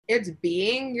It's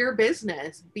being your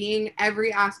business, being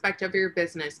every aspect of your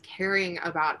business, caring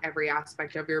about every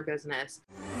aspect of your business.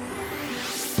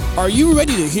 Are you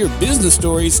ready to hear business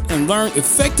stories and learn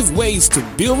effective ways to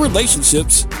build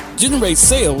relationships, generate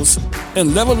sales,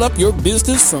 and level up your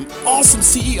business from awesome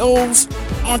CEOs,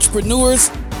 entrepreneurs,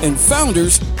 and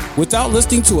founders without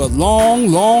listening to a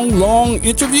long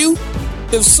interview?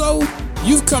 If so,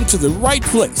 you've come to the right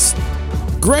place.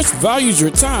 Gresh values your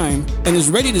time and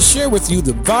is ready to share with you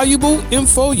the valuable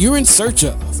info you're in search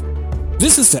of.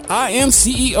 This is the I Am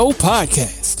CEO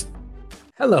podcast.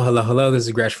 Hello. This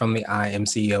is Gresh from the I Am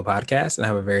CEO podcast, and I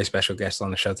have a very special guest on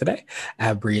the show today. I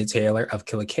have Bria Taylor of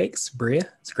Killer Cakes. Bria,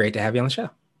 it's great to have you on the show.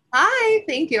 Hi,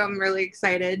 thank you. I'm really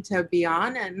excited to be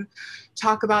on and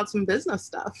talk about some business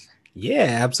stuff.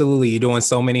 Yeah, absolutely. You're doing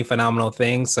so many phenomenal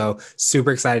things. So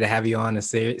super excited to have you on and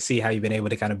see how you've been able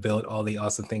to kind of build all the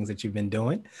awesome things that you've been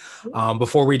doing.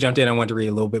 Before we jumped in, I wanted to read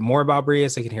a little bit more about Bria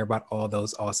so you can hear about all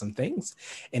those awesome things.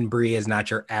 And Bria is not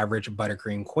your average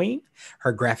buttercream queen.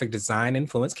 Her graphic design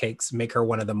influenced cakes make her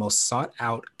one of the most sought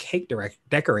out cake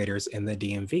decorators in the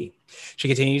DMV. She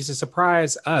continues to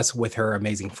surprise us with her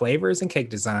amazing flavors and cake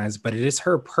designs, but it is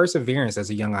her perseverance as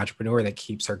a young entrepreneur that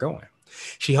keeps her going.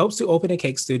 She hopes to open a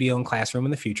cake studio and classroom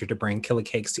in the future to bring Killer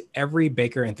Cakes to every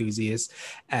baker enthusiast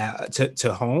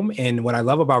to home. And what I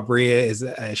love about Bria is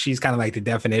she's kind of like the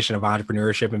definition of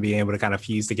entrepreneurship and being able to kind of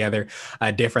fuse together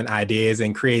different ideas,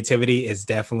 and creativity is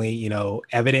definitely,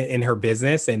 evident in her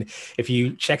business. And if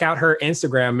you check out her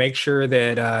Instagram, make sure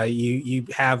that you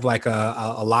have like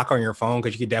a lock on your phone,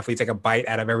 because you could definitely take a bite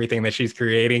out of everything that she's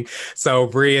creating. So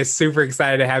Bria, super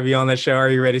excited to have you on the show. Are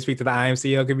you ready to speak to the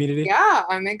IMCO community? Yeah,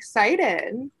 I'm excited.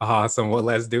 Awesome. Well,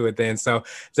 let's do it then. So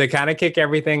to kind of kick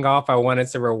everything off, I wanted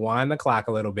to rewind the clock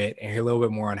a little bit and hear a little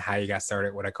bit more on how you got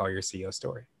started, what I call your CEO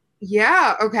story.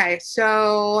 Yeah. Okay.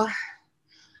 So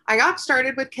I got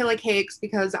started with Killer Cakes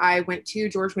because I went to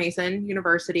George Mason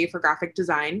University for graphic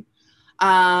design.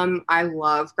 I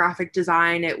love graphic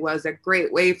design. It was a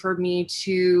great way for me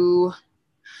to,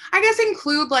 I guess,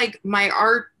 include like my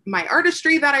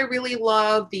artistry that I really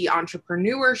love, the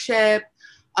entrepreneurship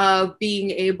of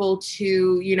being able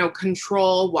to,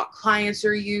 control what clients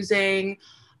are using.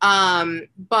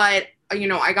 But,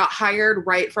 I got hired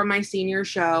right from my senior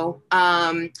show,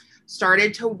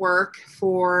 started to work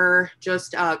for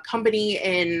just a company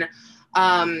in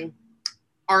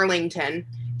Arlington,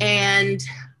 and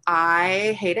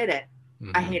I hated it.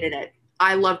 Mm-hmm. I hated it.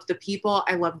 I loved the people.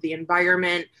 I loved the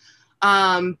environment.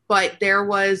 But there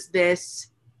was this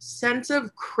sense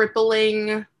of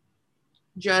crippling,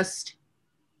 just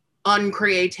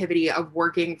uncreativity of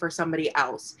working for somebody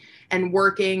else and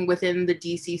working within the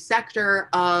DC sector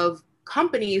of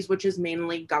companies, which is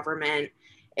mainly government.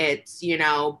 It's,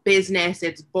 business,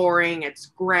 it's boring, it's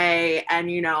gray. And,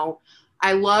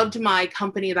 I loved my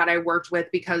company that I worked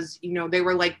with because, they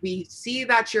were like, we see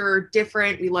that you're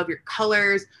different. We love your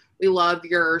colors. We love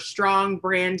your strong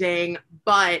branding,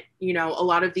 but, a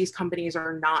lot of these companies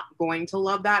are not going to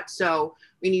love that. So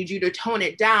we need you to tone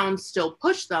it down, still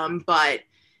push them,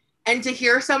 and to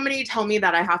hear somebody tell me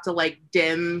that I have to like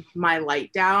dim my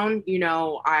light down,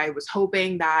 I was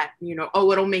hoping that,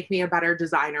 it'll make me a better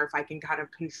designer if I can kind of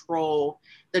control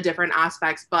the different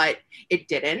aspects, but it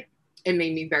didn't. It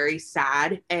made me very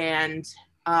sad. And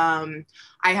I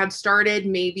had started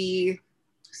maybe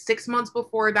 6 months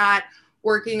before that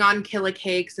working on Killer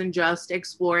Cakes and just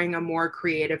exploring a more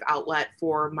creative outlet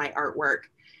for my artwork.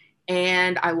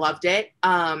 And I loved it.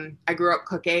 I grew up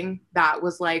cooking. That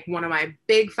was like one of my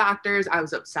big factors. I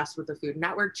was obsessed with the Food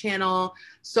Network channel,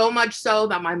 so much so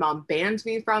that my mom banned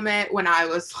me from it when I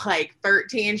was like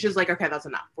 13. She was like, okay, that's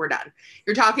enough. We're done.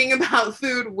 You're talking about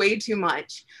food way too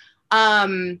much.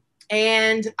 And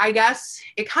I guess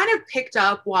it kind of picked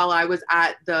up while I was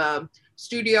at the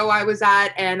studio I was at.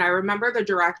 And I remember the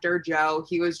director, Joe,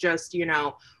 he was just,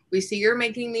 we see you're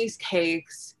making these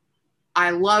cakes.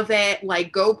 I love it.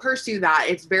 Like, go pursue that.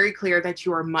 It's very clear that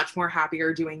you are much more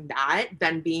happier doing that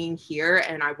than being here.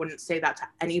 And I wouldn't say that to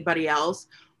anybody else,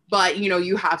 but,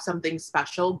 you have something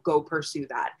special. Go pursue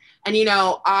that. And,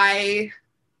 I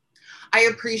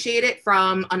appreciate it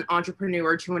from an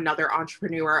entrepreneur to another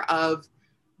entrepreneur of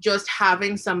just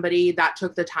having somebody that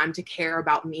took the time to care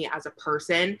about me as a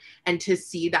person and to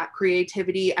see that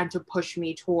creativity and to push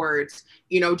me towards,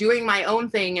 doing my own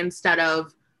thing instead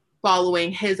of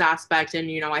following his aspect. And,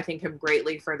 I thank him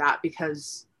greatly for that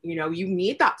because, you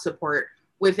need that support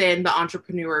within the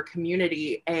entrepreneur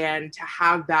community, and to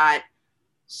have that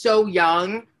so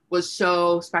young was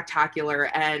so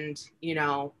spectacular. And,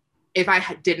 if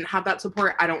I didn't have that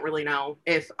support, I don't really know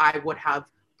if I would have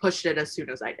pushed it as soon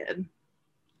as I did.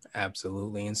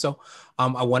 Absolutely. And so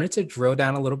I wanted to drill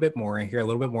down a little bit more and hear a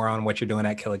little bit more on what you're doing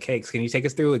at Killer Cakes. Can you take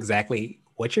us through exactly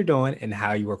what you're doing and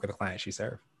how you work with the clients you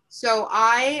serve? So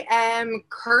I am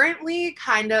currently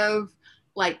kind of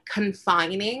like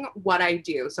confining what I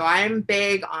do. So I'm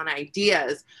big on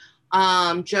ideas,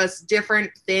 just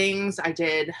different things I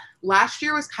did. Last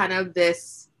year was kind of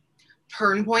this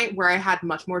turn point where I had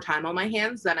much more time on my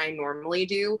hands than I normally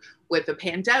do with the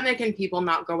pandemic and people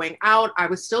not going out. I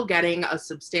was still getting a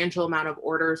substantial amount of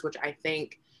orders, which I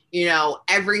think,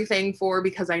 everything for,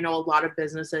 because I know a lot of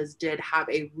businesses did have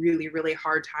a really, really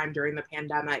hard time during the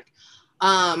pandemic.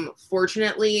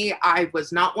 Fortunately, I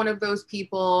was not one of those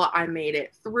people. I made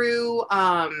it through.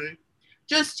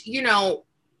 Just,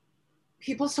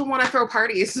 people still want to throw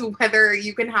parties, whether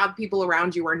you can have people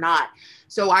around you or not.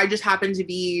 So I just happened to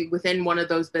be within one of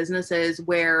those businesses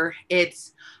where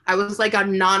I was like a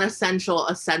non-essential,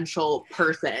 essential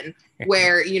person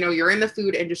where, you're in the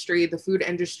food industry. The food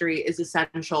industry is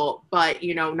essential, but,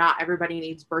 not everybody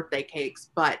needs birthday cakes,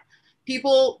 but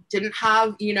people didn't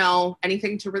have,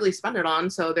 anything to really spend it on.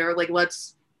 So they're like,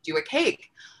 let's do a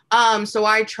cake. So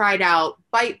I tried out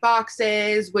Bite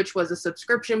Boxes, which was a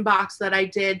subscription box that I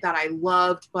did that I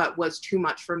loved, but was too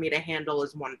much for me to handle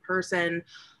as one person.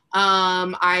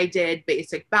 I did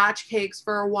basic batch cakes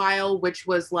for a while, which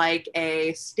was like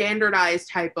a standardized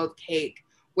type of cake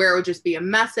where it would just be a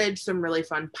message, some really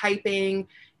fun piping,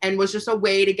 and was just a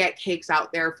way to get cakes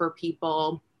out there for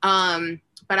people.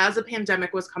 But as the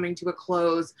pandemic was coming to a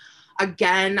close,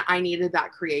 again, I needed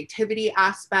that creativity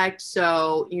aspect.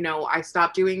 So, I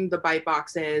stopped doing the Bite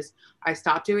Boxes. I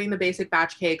stopped doing the basic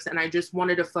batch cakes, and I just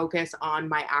wanted to focus on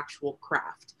my actual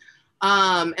craft.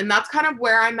 And that's kind of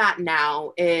where I'm at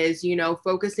now is,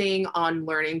 focusing on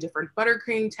learning different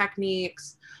buttercream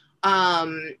techniques,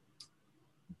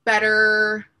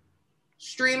 better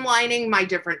streamlining my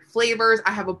different flavors.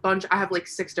 I have like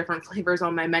 6 different flavors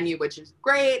on my menu, which is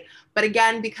great. But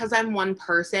again, because I'm one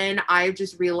person, I've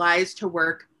just realized to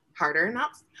work harder, not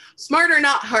smarter,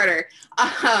 not harder.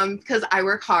 Because I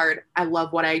work hard. I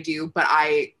love what I do, but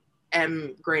I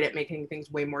am great at making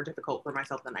things way more difficult for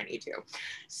myself than I need to.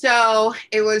 So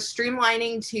it was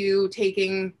streamlining to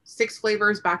taking 6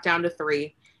 flavors back down to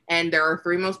 3. And there are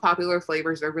 3 most popular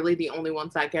flavors. They're really the only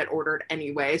ones that get ordered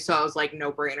anyway. So I was like, no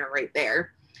brainer right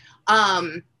there.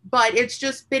 But it's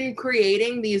just been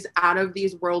creating these out of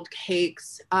these world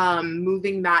cakes,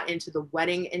 moving that into the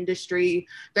wedding industry.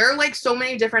 There are like so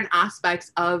many different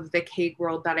aspects of the cake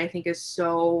world that I think is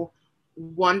so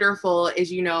wonderful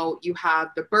is, you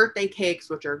have the birthday cakes,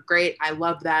 which are great. I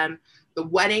love them. The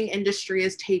wedding industry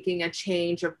is taking a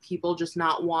change of people just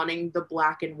not wanting the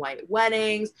black and white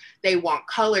weddings. They want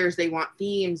colors, they want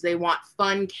themes, they want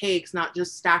fun cakes, not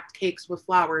just stacked cakes with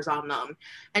flowers on them.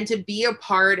 And to be a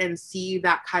part and see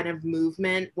that kind of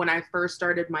movement when I first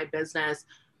started my business,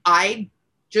 I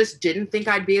just didn't think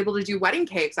I'd be able to do wedding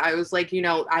cakes. I was like,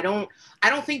 I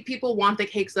don't think people want the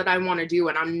cakes that I want to do,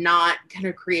 and I'm not going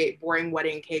to create boring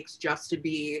wedding cakes just to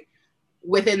be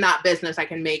within that business. I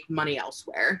can make money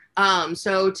elsewhere.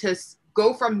 So to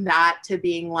go from that to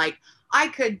being like, I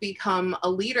could become a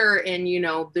leader in,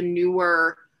 the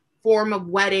newer form of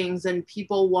weddings and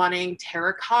people wanting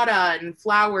terracotta and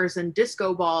flowers and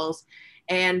disco balls.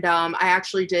 And I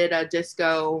actually did a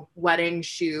disco wedding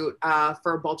shoot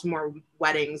for Baltimore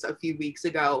Weddings a few weeks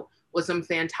ago with some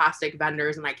fantastic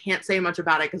vendors. And I can't say much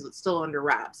about it because it's still under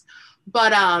wraps.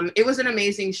 But it was an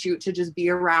amazing shoot to just be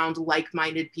around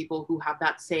like-minded people who have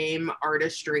that same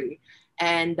artistry.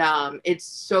 And it's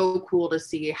so cool to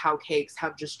see how cakes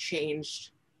have just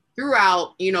changed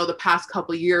throughout, the past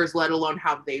couple of years, let alone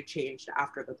how they've changed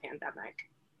after the pandemic.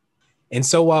 And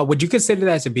so would you consider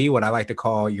that to be what I like to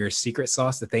call your secret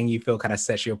sauce, the thing you feel kind of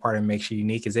sets you apart and makes you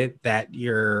unique? Is it that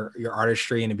your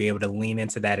artistry and to be able to lean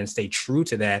into that and stay true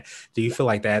to that? Do you feel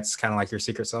like that's kind of like your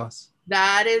secret sauce?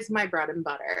 That is my bread and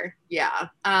butter. Yeah.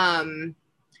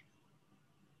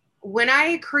 When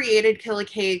I created Killer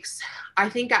Cakes, I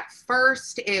think at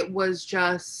first it was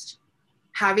just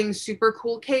having super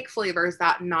cool cake flavors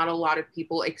that not a lot of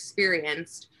people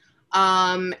experienced.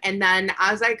 And then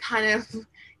as I kind of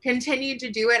continued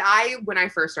to do it, when I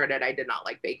first started, I did not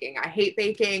like baking. I hate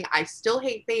baking. I still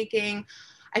hate baking.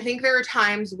 I think there are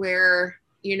times where,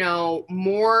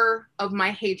 more of my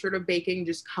hatred of baking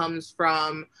just comes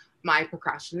from my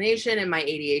procrastination and my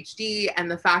ADHD and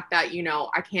the fact that,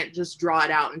 I can't just draw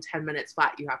it out in 10 minutes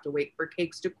flat. You have to wait for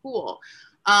cakes to cool.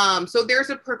 So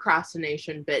there's a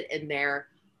procrastination bit in there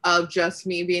of just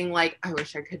me being like, I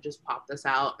wish I could just pop this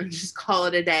out and just call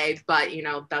it a day. But,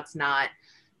 that's not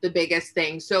the biggest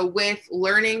thing. So with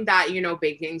learning that, you know,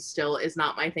 baking still is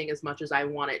not my thing as much as I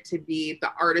want it to be,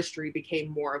 the artistry became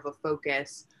more of a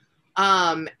focus.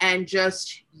 And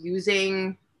just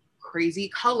using crazy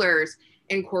colors,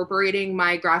 incorporating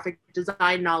my graphic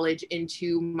design knowledge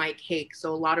into my cake.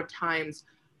 So a lot of times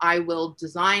I will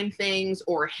design things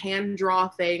or hand draw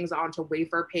things onto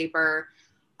wafer paper,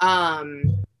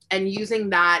 and using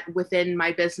that within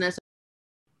my business.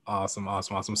 Awesome,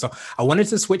 awesome, awesome. So I wanted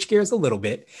to switch gears a little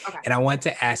bit, Okay. and I want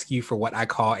to ask you for what I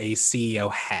call a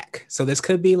CEO hack. So this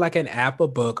could be like an app, a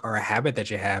book, or a habit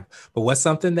that you have, but what's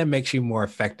something that makes you more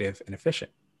effective and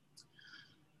efficient?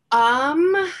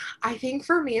 I think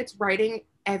for me, it's writing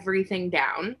everything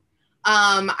down.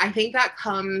 I think that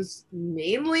comes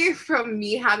mainly from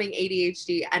me having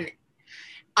ADHD. And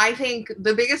I think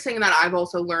the biggest thing that I've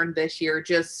also learned this year,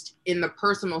 just in the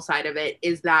personal side of it,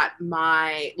 is that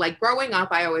like growing up,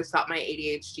 I always thought my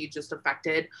ADHD just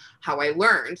affected how I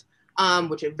learned,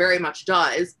 which it very much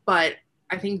does. But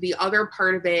I think the other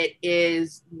part of it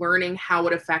is learning how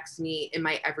it affects me in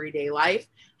my everyday life,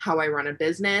 how I run a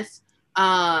business,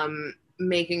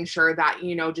 making sure that,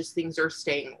 you know, just things are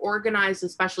staying organized,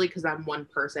 especially because I'm one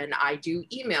person. I do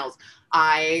emails,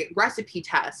 I recipe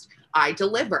test, I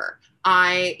deliver,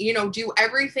 I, you know, do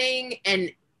everything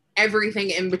and everything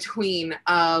in between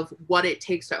of what it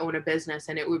takes to own a business.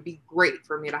 And it would be great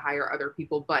for me to hire other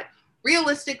people, but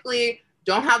realistically,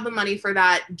 don't have the money for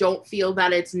that. Don't feel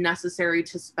that it's necessary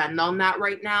to spend on that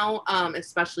right now,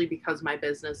 especially because my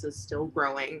business is still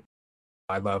growing.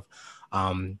 I love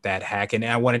that hack. And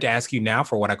I wanted to ask you now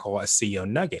for what I call a CEO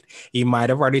nugget. You might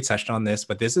have already touched on this,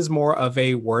 but this is more of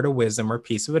a word of wisdom or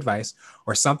piece of advice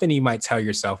or something you might tell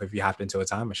yourself if you hopped into a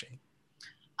time machine.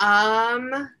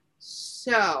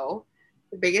 So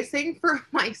the biggest thing for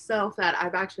myself that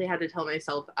I've actually had to tell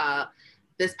myself,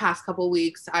 this past couple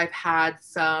weeks, I've had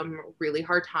some really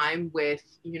hard time with,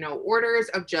 you know, orders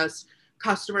of just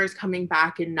customers coming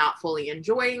back and not fully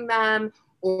enjoying them,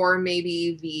 or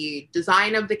maybe the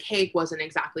design of the cake wasn't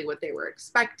exactly what they were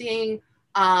expecting.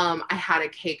 I had a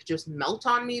cake just melt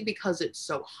on me because it's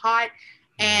so hot.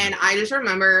 And I just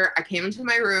remember I came into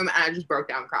my room and I just broke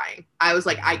down crying. I was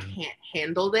like, I can't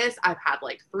handle this. I've had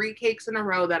like 3 cakes in a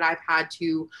row that I've had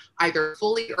to either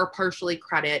fully or partially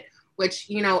credit, which,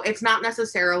 you know, it's not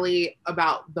necessarily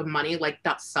about the money. Like,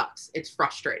 that sucks. It's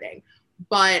frustrating.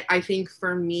 But I think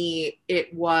for me,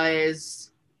 it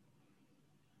was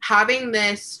having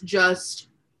this just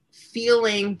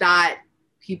feeling that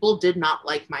people did not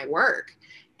like my work.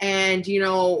 And, you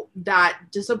know, that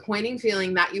disappointing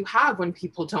feeling that you have when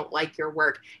people don't like your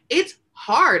work. It's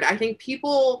hard. I think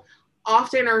people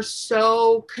often are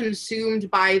so consumed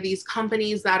by these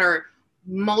companies that are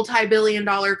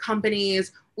multi-billion-dollar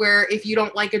companies where if you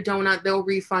don't like a donut, they'll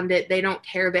refund it. They don't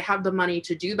care. They have the money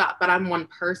to do that. But I'm one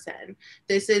person.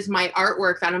 This is my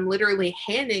artwork that I'm literally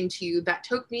handing to you that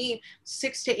took me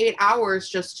 6 to 8 hours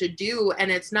just to do. And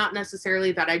it's not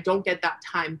necessarily that I don't get that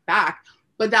time back,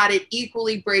 but that it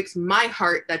equally breaks my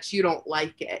heart that you don't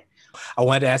like it. I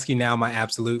wanted to ask you now my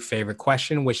absolute favorite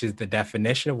question, which is the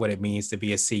definition of what it means to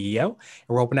be a CEO. And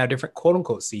we're opening out different quote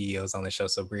unquote CEOs on the show.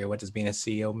 So Bria, what does being a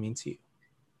CEO mean to you?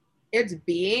 It's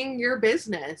being your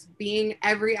business, being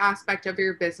every aspect of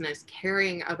your business,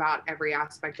 caring about every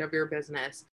aspect of your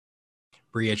business.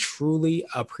 Bria, truly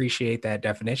appreciate that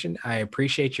definition. I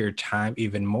appreciate your time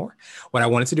even more. What I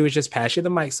wanted to do is just pass you the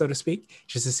mic, so to speak,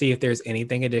 just to see if there's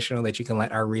anything additional that you can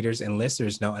let our readers and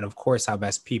listeners know. And of course, how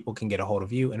best people can get a hold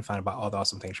of you and find out about all the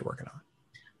awesome things you're working on.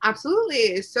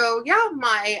 Absolutely. So yeah,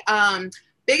 my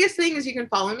biggest thing is you can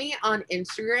follow me on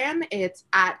Instagram. It's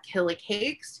at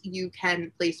Killicakes. You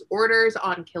can place orders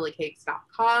on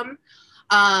killicakes.com.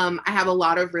 I have a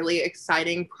lot of really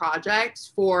exciting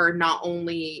projects for not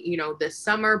only, you know, this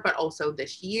summer, but also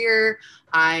this year.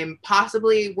 I'm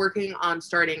possibly working on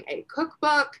starting a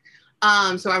cookbook.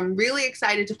 So I'm really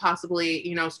excited to possibly,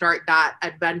 you know, start that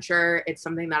adventure. It's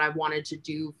something that I've wanted to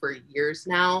do for years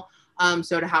now.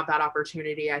 So to have that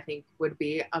opportunity, I think would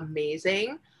be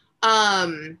amazing.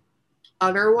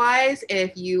 Otherwise,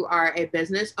 if you are a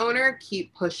business owner,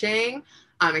 keep pushing.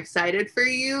 I'm excited for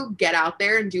you. Get out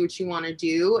there and do what you want to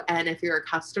do. And if you're a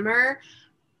customer,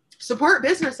 support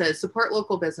businesses, support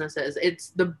local businesses.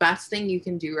 It's the best thing you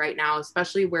can do right now,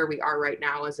 especially where we are right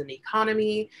now as an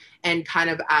economy and kind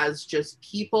of as just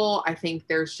people. I think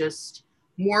there's just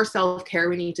more self-care.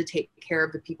 We need to take care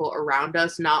of the people around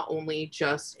us, not only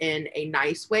just in a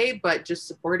nice way, but just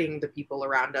supporting the people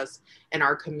around us in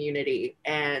our community.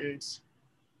 And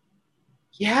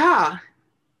yeah,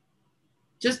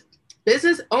 just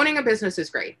owning a business is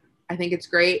great. I think it's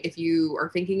great. If you are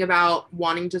thinking about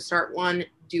wanting to start one,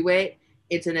 do it.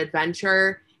 It's an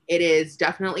adventure. It is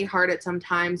definitely hard at some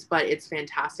times, but it's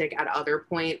fantastic at other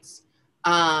points.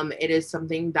 It is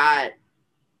something that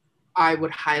I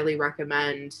would highly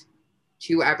recommend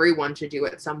to everyone to do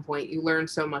at some point. You learn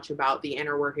so much about the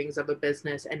inner workings of a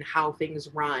business and how things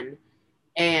run.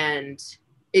 And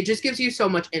it just gives you so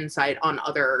much insight on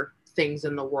other things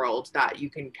in the world that you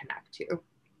can connect to.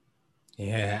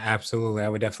 Yeah, absolutely. I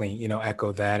would definitely,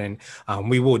 echo that. And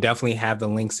we will definitely have the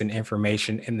links and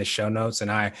information in the show notes. And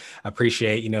I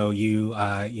appreciate,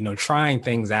 you trying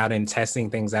things out and testing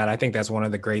things out. I think that's one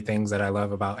of the great things that I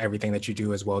love about everything that you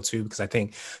do as well, too, because I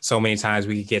think so many times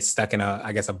we get stuck in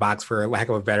a box, for lack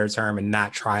of a better term, and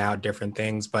not try out different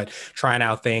things. But trying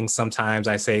out things, sometimes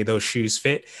I say those shoes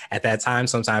fit at that time.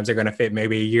 Sometimes they're going to fit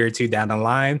maybe a year or two down the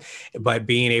line. But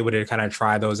being able to kind of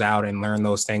try those out and learn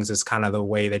those things is kind of the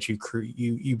way that you can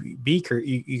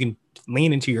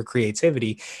lean into your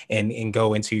creativity and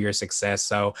go into your success.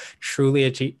 So truly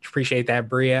appreciate that,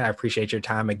 Bria. I appreciate your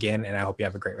time again, and I hope you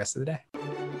have a great rest of the day.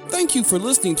 Thank you for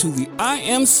listening to the I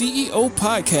Am CEO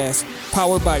podcast,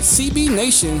 powered by CB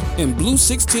Nation and Blue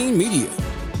 16 Media.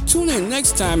 Tune in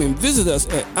next time and visit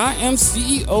us at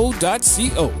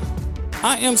imceo.co.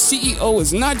 I Am CEO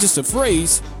is not just a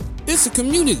phrase, it's a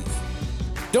community.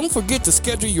 Don't forget to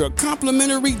schedule your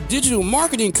complimentary digital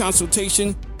marketing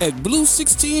consultation at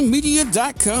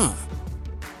blue16media.com.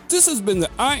 This has been the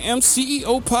I Am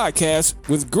CEO podcast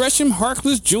with Gresham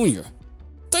Harkless Jr.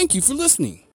 Thank you for listening.